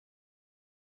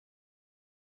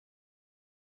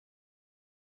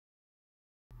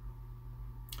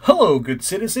Hello, good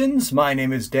citizens. My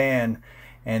name is Dan,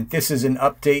 and this is an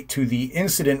update to the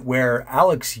incident where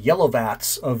Alex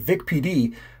Yelovatz of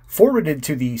VicPD, forwarded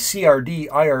to the CRD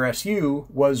IRSU,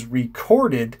 was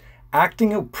recorded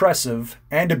acting oppressive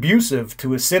and abusive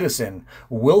to a citizen,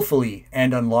 willfully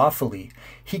and unlawfully.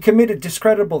 He committed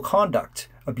discreditable conduct,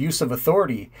 abuse of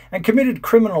authority, and committed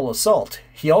criminal assault.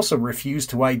 He also refused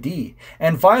to ID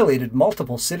and violated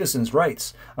multiple citizens'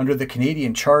 rights under the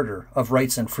Canadian Charter of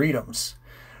Rights and Freedoms.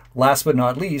 Last but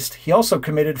not least, he also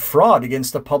committed fraud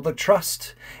against the public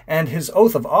trust and his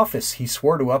oath of office he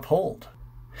swore to uphold.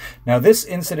 Now, this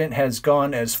incident has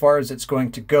gone as far as it's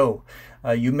going to go.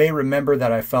 You may remember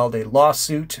that I filed a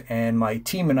lawsuit, and my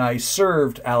team and I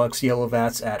served Alex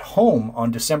Yelovatz at home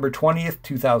on December 20th,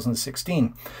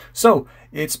 2016. So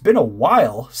it's been a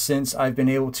while since I've been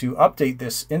able to update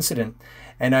this incident,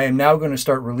 and I am now going to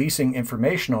start releasing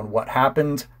information on what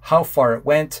happened, how far it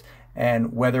went,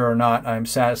 and whether or not I'm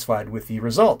satisfied with the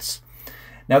results.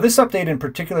 Now, this update in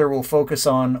particular will focus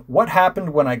on what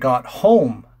happened when I got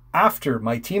home after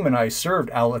my team and I served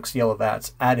Alex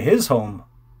Yelovatz at his home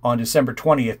on December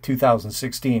 20th,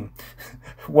 2016.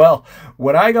 Well,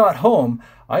 when I got home,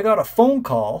 I got a phone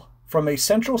call from a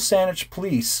Central Saanich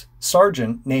police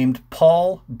sergeant named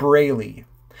Paul Brailey.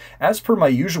 As per my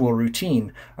usual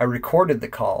routine, I recorded the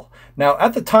call. Now,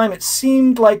 at the time, it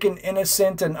seemed like an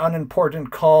innocent and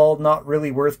unimportant call, not really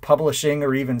worth publishing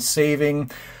or even saving.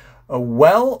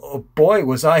 Well, boy,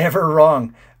 was I ever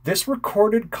wrong. This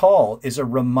recorded call is a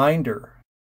reminder.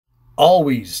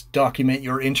 Always document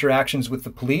your interactions with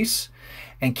the police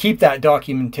and keep that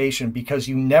documentation, because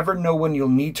you never know when you'll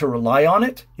need to rely on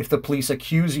it if the police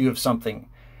accuse you of something.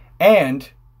 And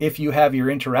if you have your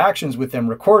interactions with them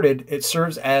recorded, it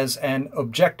serves as an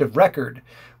objective record,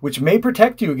 which may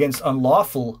protect you against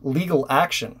unlawful legal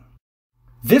action.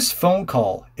 This phone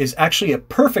call is actually a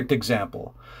perfect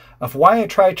example of why I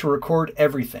try to record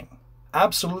everything.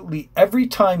 Absolutely every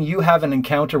time you have an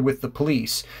encounter with the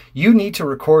police, you need to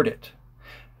record it.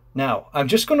 Now, I'm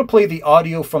just going to play the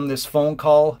audio from this phone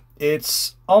call.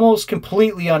 It's almost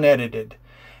completely unedited,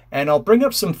 and I'll bring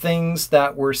up some things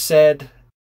that were said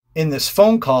in this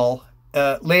phone call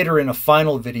later in a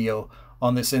final video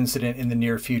on this incident in the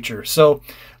near future. So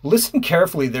listen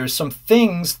carefully. There's some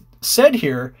things said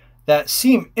here that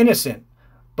seem innocent,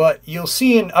 but you'll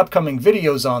see in upcoming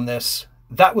videos on this,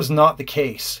 that was not the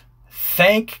case.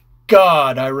 Thank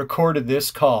God I recorded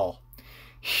this call.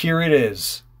 Here it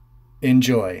is.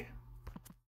 Enjoy.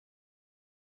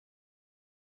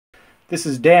 This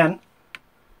is Dan.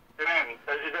 Dan,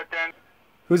 is that Dan?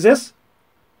 Who's this?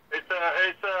 It's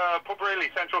Paul Brailey,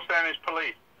 Central Saanich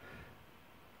Police.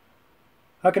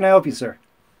 How can I help you, sir?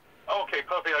 Okay,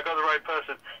 perfect. I got the right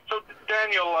person. So,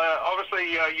 Daniel,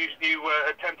 obviously, you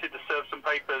attempted to serve some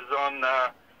papers on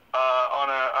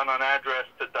an address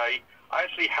today. I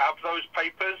actually have those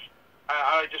papers.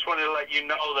 I just wanted to let you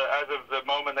know that as of the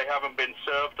moment, they haven't been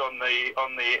served on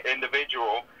the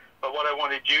individual. But what I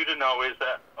wanted you to know is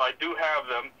that I do have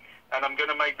them, and I'm going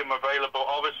to make them available,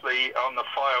 obviously, on the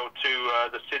file to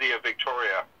the city of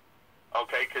Victoria.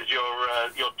 Okay, because your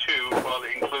two, well,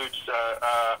 it includes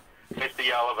Mr.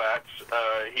 Yelovatz.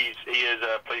 He is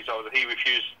a police officer. He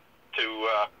refused to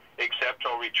accept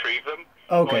or retrieve them.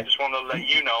 Okay. So I just want to let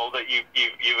you know that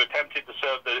you've attempted to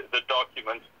serve the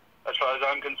documents. As far as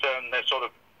I'm concerned, they're sort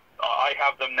of, I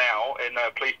have them now in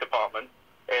the police department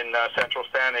in Central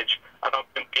Saanich, and I'm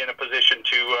going to be in a position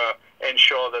to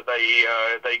ensure that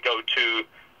they go to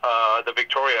the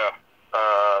Victoria,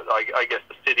 I guess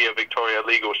the city of Victoria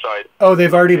legal side. Oh,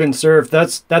 they've already been served.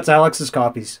 That's Alex's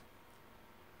copies.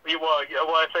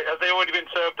 Have they already been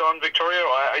served on Victoria?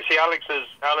 I see Alex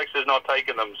has not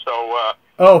taken them, so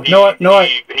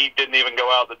he didn't even go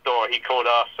out the door. He called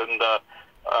us, and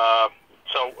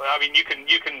so I mean, you can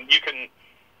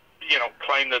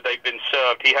claim that they've been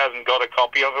served. He hasn't got a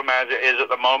copy of them as it is at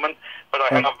the moment, but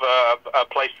I have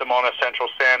placed them on a Central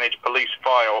Saanich police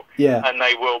file, and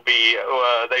they will be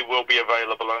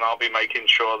available, and I'll be making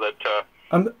sure that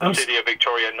the city of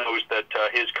Victoria knows that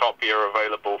his copy are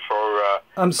available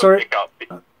for pickup.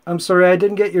 I'm sorry, I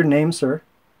didn't get your name, sir.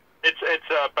 It's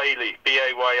Bailey,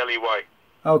 B-A-Y-L-E-Y.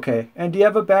 Okay, and do you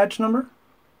have a badge number?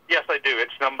 Yes, I do.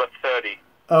 It's number 30.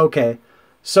 Okay.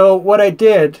 So what I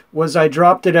did was I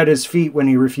dropped it at his feet when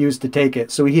he refused to take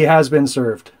it, so he has been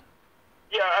served.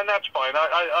 Yeah, and that's fine.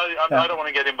 I don't want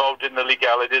to get involved in the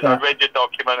legalities. I read your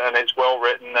document, and it's well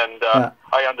written, and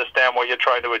I understand what you're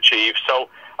trying to achieve. So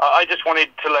I just wanted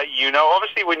to let you know.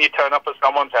 Obviously, when you turn up at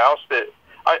someone's house,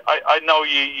 I know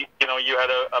you had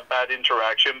a bad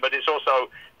interaction, but it's also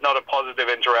not a positive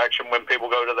interaction when people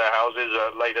go to their houses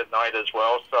late at night as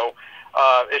well. So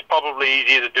It's probably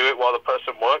easier to do it while the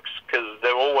person works because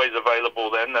they're always available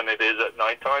then than it is at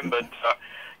nighttime. But,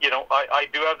 you know, I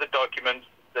do have the documents.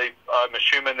 I'm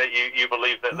assuming that you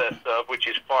believe that they're served, which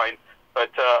is fine.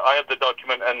 But I have the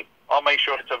document, and I'll make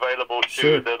sure it's available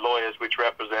to the lawyers which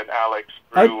represent Alex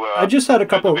through, I just had a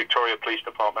couple, the Victoria Police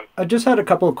Department. I just had a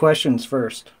couple of questions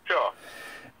first. Sure.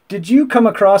 Did you come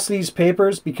across these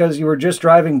papers because you were just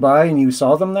driving by and you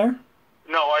saw them there?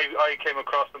 No, I came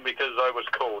across them because I was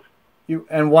called.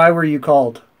 And why were you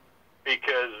called?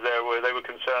 Because they were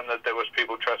concerned that there was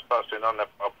people trespassing on their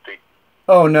property.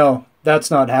 Oh no, that's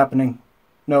not happening.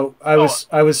 No, I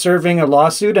was serving a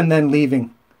lawsuit and then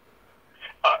leaving.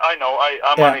 I know.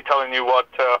 I'm only telling you what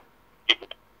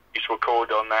police were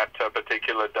called on that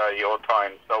particular day or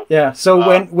time. So yeah.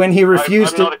 So when he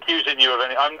refused I'm not accusing you of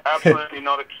any. I'm absolutely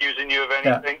not accusing you of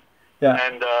anything. Yeah.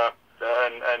 And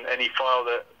any file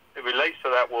that relates to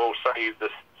that will say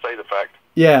the fact.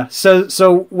 Yeah.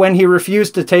 So when he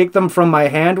refused to take them from my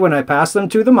hand when I passed them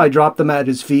to them, I dropped them at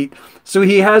his feet. So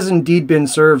he has indeed been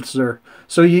served, sir.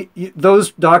 So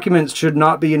those documents should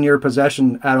not be in your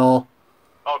possession at all.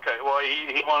 Okay. Well,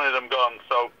 he wanted them gone.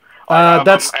 So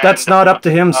that's not up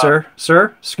to him, sir.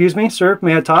 Sir, excuse me, sir.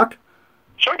 May I talk?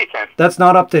 Sure, you can. That's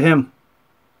not up to him.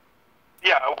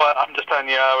 Yeah, well, I'm just telling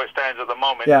you how it stands at the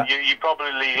moment. Yeah. You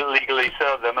probably legally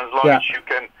serve them as long as you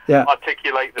can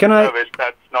articulate the service.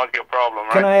 That's not your problem,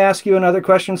 right? Can I ask you another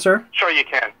question, sir? Sure, you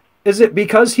can. Is it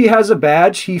because he has a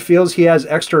badge he feels he has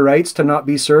extra rights to not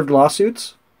be served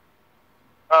lawsuits?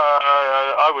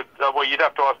 I would. Well, you'd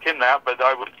have to ask him that, but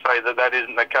I would say that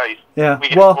isn't the case. Yeah. We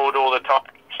get called all the time.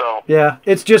 So. Yeah,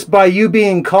 it's just by you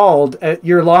being called at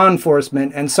your law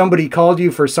enforcement and somebody called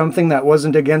you for something that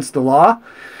wasn't against the law,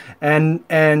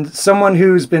 and someone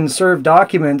who's been served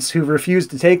documents who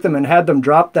refused to take them and had them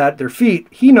dropped at their feet,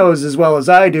 he knows as well as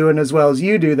I do and as well as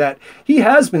you do that he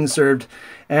has been served.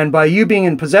 And by you being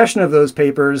in possession of those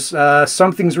papers,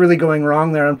 something's really going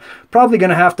wrong there. I'm probably going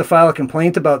to have to file a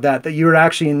complaint about that you're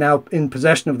actually now in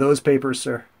possession of those papers,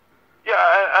 sir.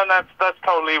 Yeah, and that's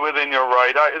totally within your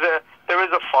right. There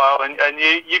is a file, and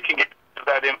you can get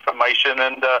that information.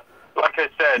 And like I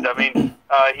said, I mean,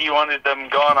 he wanted them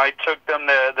gone. I took them.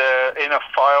 They're in a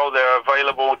file. They're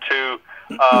available to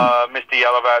Mr.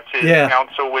 Yelovatz's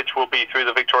counsel, which will be through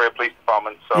the Victoria Police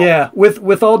Department. So. Yeah,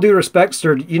 with all due respect,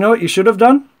 sir, you know what you should have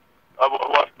done?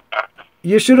 What?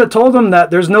 You should have told them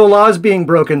that there's no laws being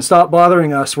broken. Stop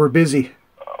bothering us. We're busy.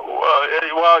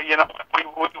 Well, you know,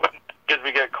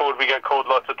 we get called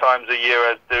lots of times a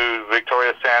year, as do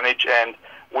Victoria Saanich, and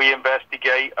we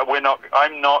investigate.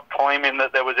 I'm not claiming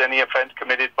that there was any offence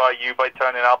committed by you by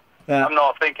turning up. Yeah. I'm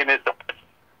not thinking it's the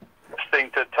best thing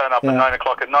to turn up at 9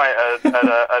 o'clock at night at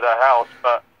a house.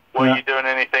 But were you doing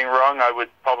anything wrong? I would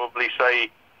probably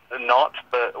say not.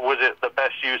 But was it the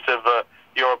best use of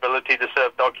your ability to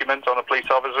serve documents on a police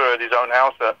officer at his own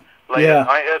house late at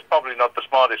night? It's probably not the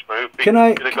smartest move. You could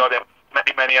have got him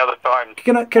many other times.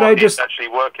 Can I just actually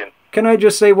working? Can I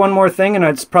just say one more thing, and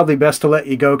it's probably best to let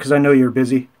you go because I know you're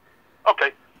busy.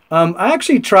 Okay. I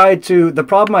actually tried to. The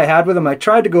problem I had with him, I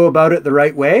tried to go about it the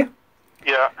right way.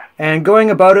 Yeah. And going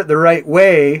about it the right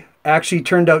way actually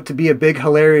turned out to be a big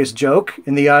hilarious joke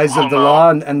in the eyes of the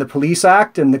law and the Police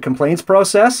Act and the complaints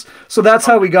process. So that's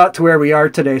how we got to where we are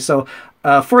today. So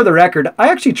for the record, I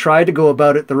actually tried to go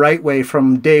about it the right way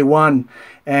from day one.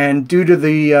 And due to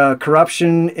the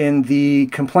corruption in the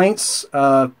complaints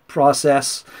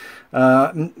process,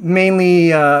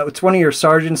 mainly it's one of your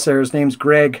sergeants there, his name's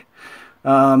Greg.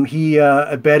 He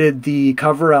abetted the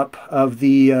cover-up of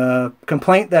the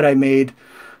complaint that I made.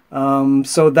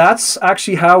 So that's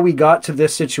actually how we got to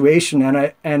this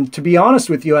situation. And to be honest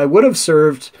with you, I would have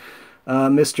served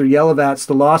Mr. Yelovatz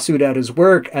the lawsuit at his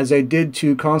work as I did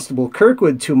to Constable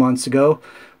Kirkwood 2 months ago.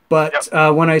 But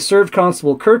when I served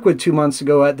Constable Kirkwood 2 months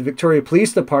ago at the Victoria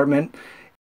Police Department,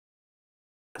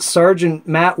 Sergeant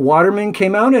Matt Waterman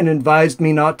came out and advised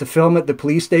me not to film at the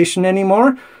police station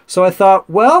anymore. So I thought,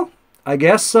 well, I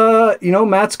guess,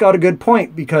 Matt's got a good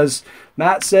point, because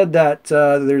Matt said that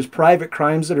there's private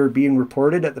crimes that are being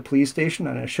reported at the police station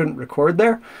and I shouldn't record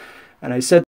there. And I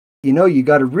said, you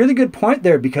got a really good point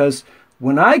there, because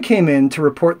when I came in to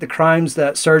report the crimes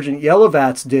that Sergeant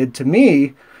Yelovatz did to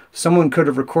me, someone could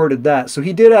have recorded that. So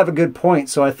he did have a good point.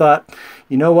 So I thought,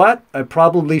 you know what? I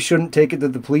probably shouldn't take it to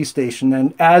the police station.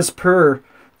 And as per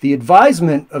the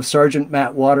advisement of Sergeant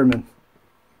Matt Waterman.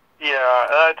 Yeah,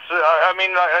 I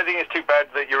think it's too bad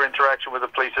that your interaction with the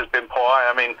police has been poor.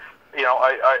 I mean,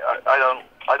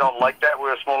 I don't like that.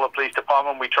 We're a smaller police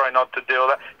department. We try not to deal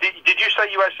with that. Did you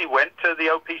say you actually went to the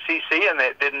OPCC and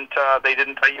they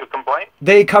didn't take your complaint?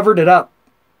 They covered it up.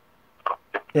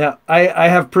 Yeah, I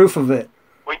have proof of it.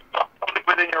 We are totally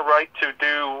within your right to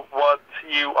do what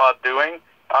you are doing.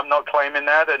 I'm not claiming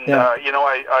that, and you know,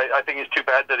 I think it's too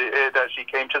bad that it actually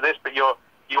came to this. But you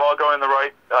are going the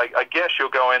right. I guess you're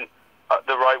going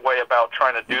the right way about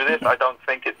trying to do this. I don't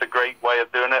think it's a great way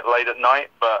of doing it late at night,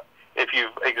 but if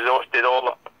you've exhausted all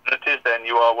opportunities, then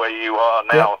you are where you are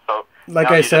now. Yeah. So like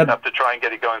now I you said, just have to try and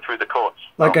get it going through the courts.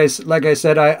 Like I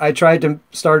said, I tried to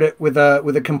start it with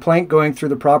a complaint going through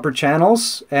the proper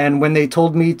channels, and when they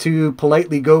told me to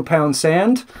politely go pound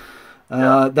sand,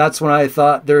 that's when I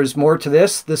thought there's more to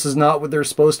this. This is not what they're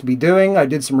supposed to be doing. I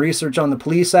did some research on the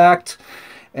Police Act,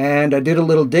 and I did a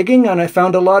little digging, and I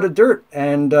found a lot of dirt.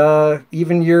 And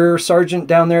even your sergeant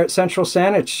down there at Central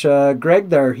Saanich, Greg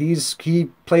there, he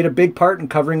played a big part in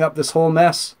covering up this whole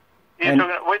mess.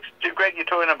 Which Greg you're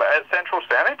talking about at Central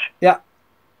Saanich? Yeah.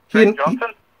 Greg Johnson?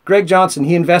 Greg Johnson.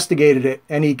 He investigated it,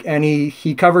 and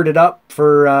he covered it up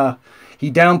for...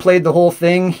 he downplayed the whole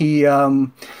thing. He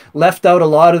left out a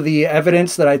lot of the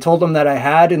evidence that I told him that I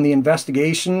had in the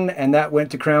investigation, and that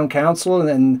went to Crown Counsel,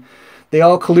 and they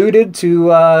all colluded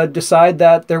to decide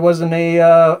that there wasn't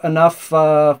enough.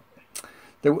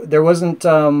 There wasn't.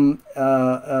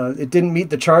 It didn't meet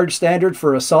the charge standard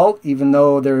for assault, even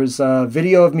though there's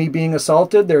video of me being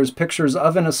assaulted. There's pictures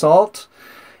of an assault,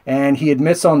 and he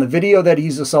admits on the video that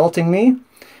he's assaulting me.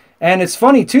 And it's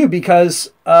funny, too,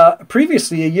 because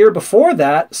previously, a year before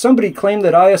that, somebody claimed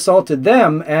that I assaulted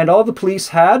them, and all the police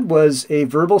had was a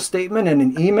verbal statement and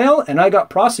an email, and I got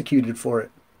prosecuted for it.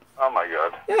 Oh, my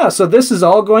God. Yeah, so this is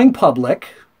all going public,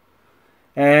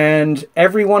 and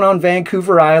everyone on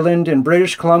Vancouver Island and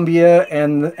British Columbia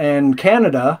and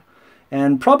Canada,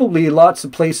 and probably lots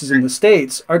of places in the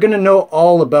States, are going to know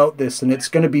all about this, and it's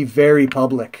going to be very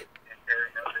public.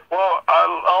 Well,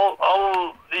 I'll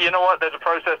you know what? There's a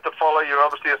process to follow. You're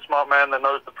obviously a smart man that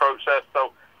knows the process,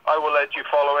 so I will let you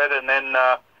follow it, and then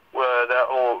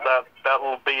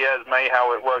that'll be as may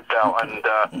how it works out. And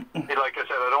like I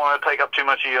said, I don't want to take up too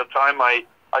much of your time. I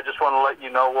just want to let you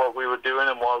know what we were doing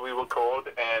and why we were called.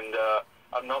 And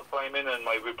I'm not claiming, and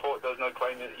my report does not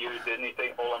claim that you did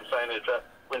anything. All I'm saying is that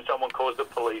when someone calls the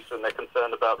police and they're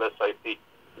concerned about their safety,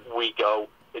 we go.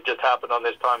 It just happened on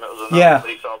this time. It was another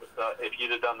police officer. If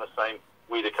you'd have done the same,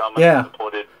 we'd have come and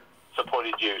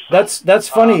supported you. So, that's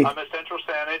funny. I'm at Central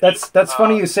Saanich. That's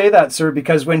funny you say that, sir,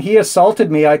 because when he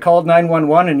assaulted me, I called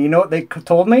 911, and you know what they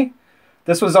told me?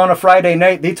 This was on a Friday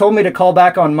night. They told me to call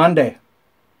back on Monday.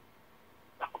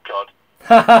 Oh,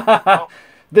 God.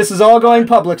 This is all going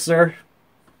public, sir.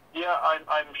 Yeah,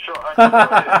 I'm sure.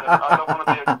 I don't want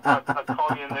to be a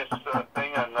cog in this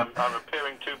thing, and I'm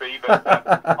appearing to be, but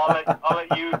I'll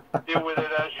let you deal with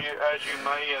it as you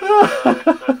may.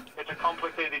 And it's a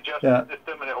complicated justice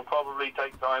system, and it'll probably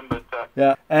take time. But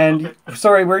yeah. And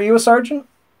sorry, were you a sergeant?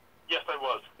 Yes, I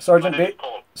was. Sergeant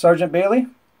Brailey?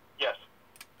 Yes.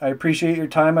 I appreciate your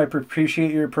time. I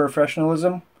appreciate your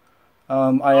professionalism.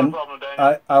 No problem,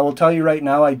 Daniel. I will tell you right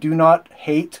now, I do not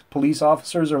hate police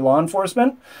officers or law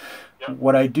enforcement. Yep.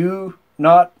 What I do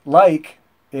not like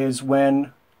is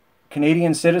when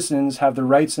Canadian citizens have their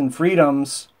rights and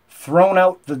freedoms thrown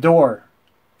out the door,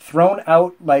 thrown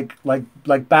out like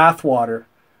bathwater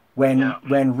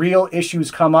when real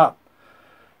issues come up.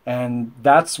 And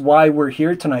that's why we're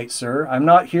here tonight, sir. I'm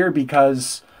not here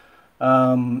because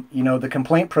the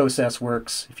complaint process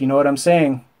works, if you know what I'm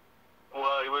saying.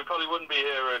 Well, we probably wouldn't be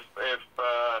here if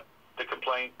the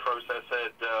complaint process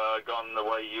had gone the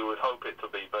way you would hope it to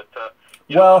be. But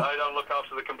I don't look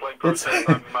after the complaint process.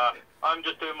 I'm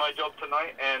just doing my job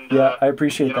tonight, and I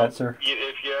appreciate that, sir.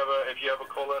 If you ever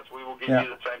call us, we will give you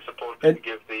the same support that we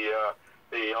give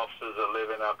the officers that live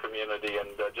in our community. And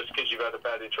just because you've had a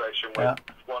bad interaction with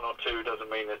one or two doesn't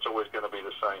mean it's always going to be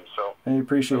the same. So I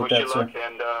appreciate that, sir. Wish you luck,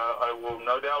 and I will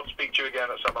no doubt speak to you again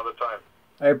at some other time.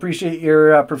 I appreciate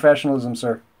your professionalism,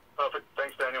 sir. Perfect.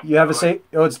 Thanks, Daniel. You have a safe.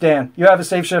 Oh, it's Dan. You have a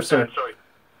safe shift, sir. Sorry.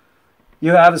 You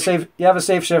have a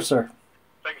safe shift, sir.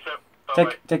 Thank you, sir.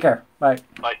 Bye-bye. Take care. Bye.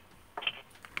 Bye.